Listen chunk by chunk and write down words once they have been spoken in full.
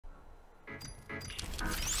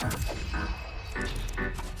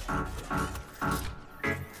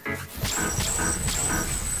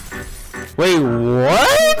Wait,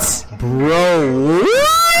 what? Bro,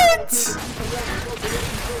 what?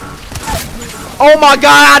 Oh my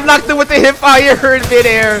god, I knocked him with the hip fire in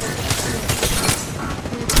midair.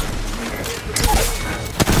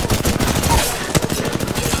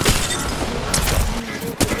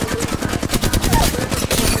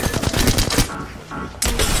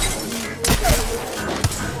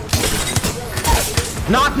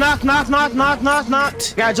 Knock, knock, knock, knock, knock, knock, knock.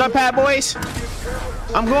 Got a jump pad, boys.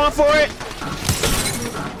 I'm going for it.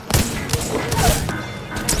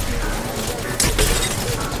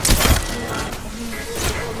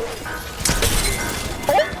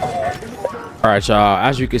 Alright, y'all,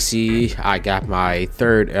 as you can see, I got my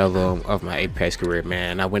third heirloom of my Apex career,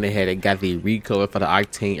 man. I went ahead and got the recover for the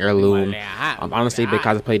Octane heirloom. I'm honestly been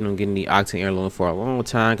contemplating on getting the Octane heirloom for a long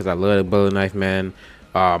time because I love the bullet knife, man.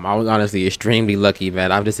 I was honestly extremely lucky,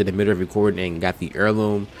 man. I'm just in the middle of recording and got the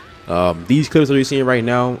heirloom. These clips that you're seeing right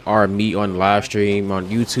now are me on live stream on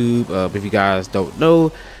YouTube. If you guys don't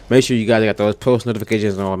know, make sure you guys got those post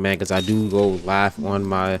notifications on, man, because I do go live on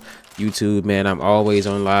my YouTube, man. I'm always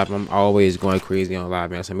on live. I'm always going crazy on live,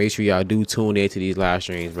 man. So make sure y'all do tune in to these live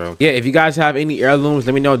streams, bro. Yeah, if you guys have any heirlooms,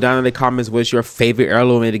 let me know down in the comments what's your favorite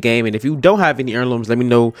heirloom in the game. And if you don't have any heirlooms, let me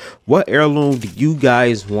know what heirloom do you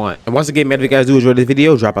guys want. And once again, man, if you guys do enjoy this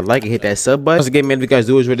video, drop a like and hit that sub button. Once again, man, if you guys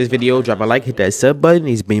do enjoy this video, drop a like, hit that sub button.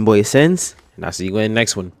 He's been boy Sens, and I'll see you in the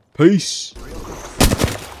next one. Peace.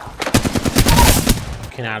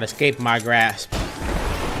 Cannot escape my grasp.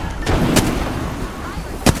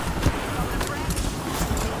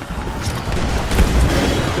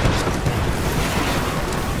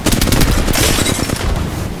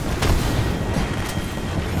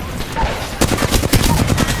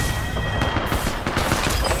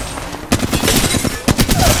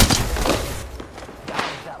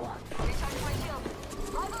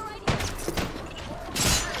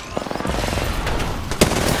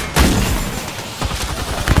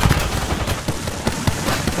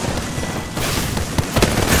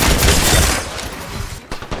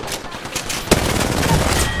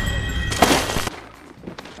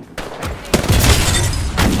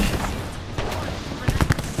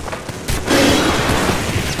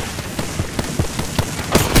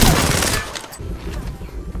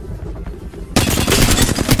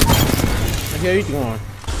 Where you going?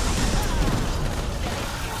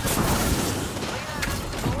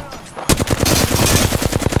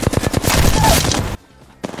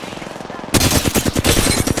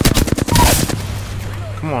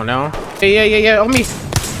 Come on now. Yeah, on me.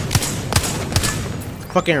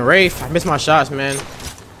 Fucking Wraith. I missed my shots, man.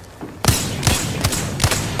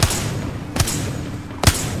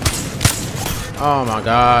 Oh my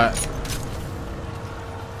god.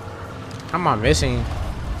 How am I missing?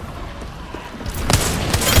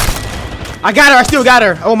 I got her. I still got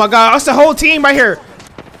her. Oh my god. That's the whole team right here.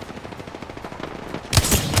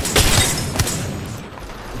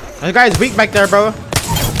 That guy's weak back there, bro.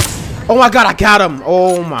 Oh my god. I got him.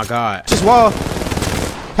 Oh my god. Just wall.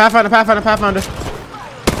 Pathfinder, Pathfinder, Pathfinder.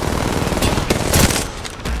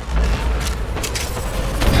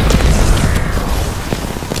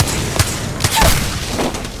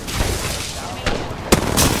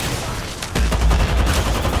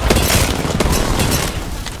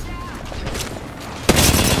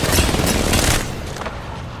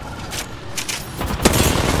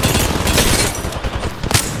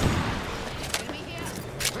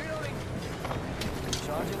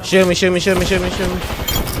 Shoot me, shoot me, shoot me, shoot me, shoot me.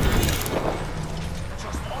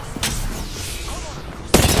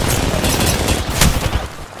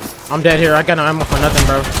 I'm dead here. I got no ammo for nothing,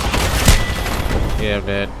 bro. Yeah, I'm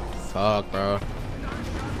dead. Fuck, bro.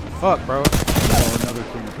 Fuck, bro.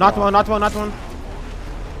 Knocked one, knocked one, knocked one.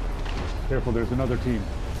 Careful, there's another team.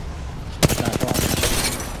 Back off.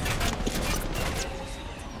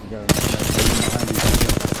 You got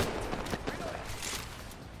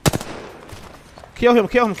Kill him,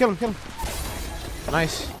 kill him, kill him, kill him.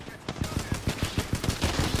 Nice.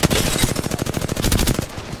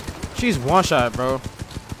 She's one shot, bro.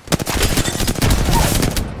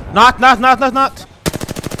 Knock, knock, knock, knock, knock.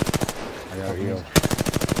 I got a heal.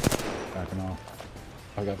 Backing off.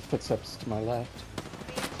 I got footsteps to my left.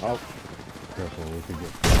 Oh. Careful, we could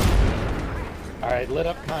get. Alright, lit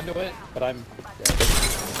up conduit, but I'm dead.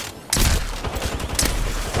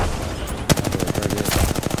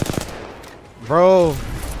 Bro.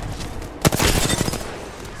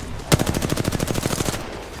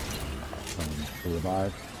 To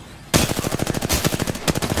revive.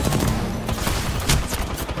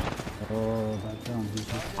 Oh, back down.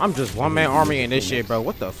 I'm just one man army in this shit, bro.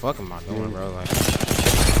 What the fuck am I doing, bro? Like,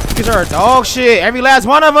 kids are dog shit. Every last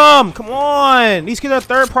one of them. Come on. These kids are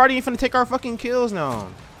third party and finna take our fucking kills now.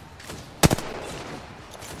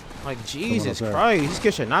 Like, Jesus Christ. These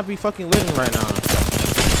kids should not be fucking living right now.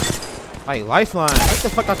 Like, Lifeline. Get the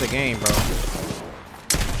fuck out the game, bro.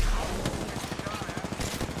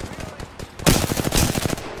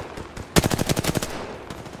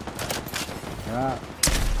 Yeah.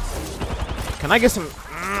 Can I get some...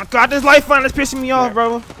 God, this Lifeline is pissing me off,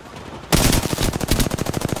 bro.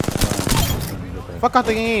 Fuck out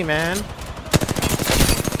the game, man.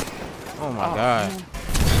 Oh my god.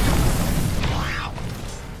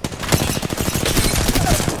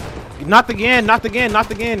 Not again, not again,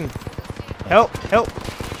 not again. Help, help.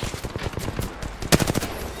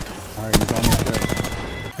 Alright, he's almost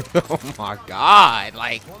dead. Oh my god,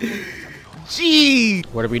 like, gee.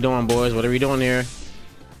 What are we doing, boys? What are we doing here?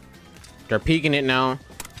 They're peeking it now.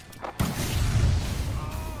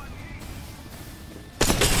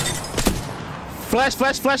 Flash,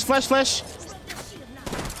 flash, flash, flash, flash.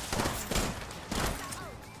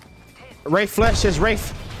 Wraith, flash, is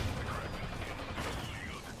Wraith.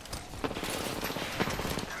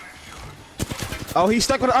 Oh, he's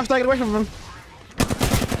stuck with it. I'm stuck away from him.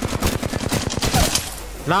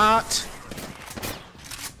 Not.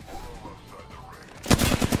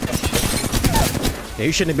 Yeah,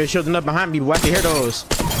 you shouldn't have been shielding up behind me, but I can hear those.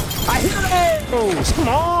 I hear those. Come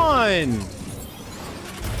on.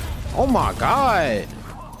 Oh my god.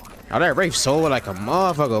 Oh, that Wraith sold like a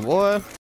motherfucker, boy.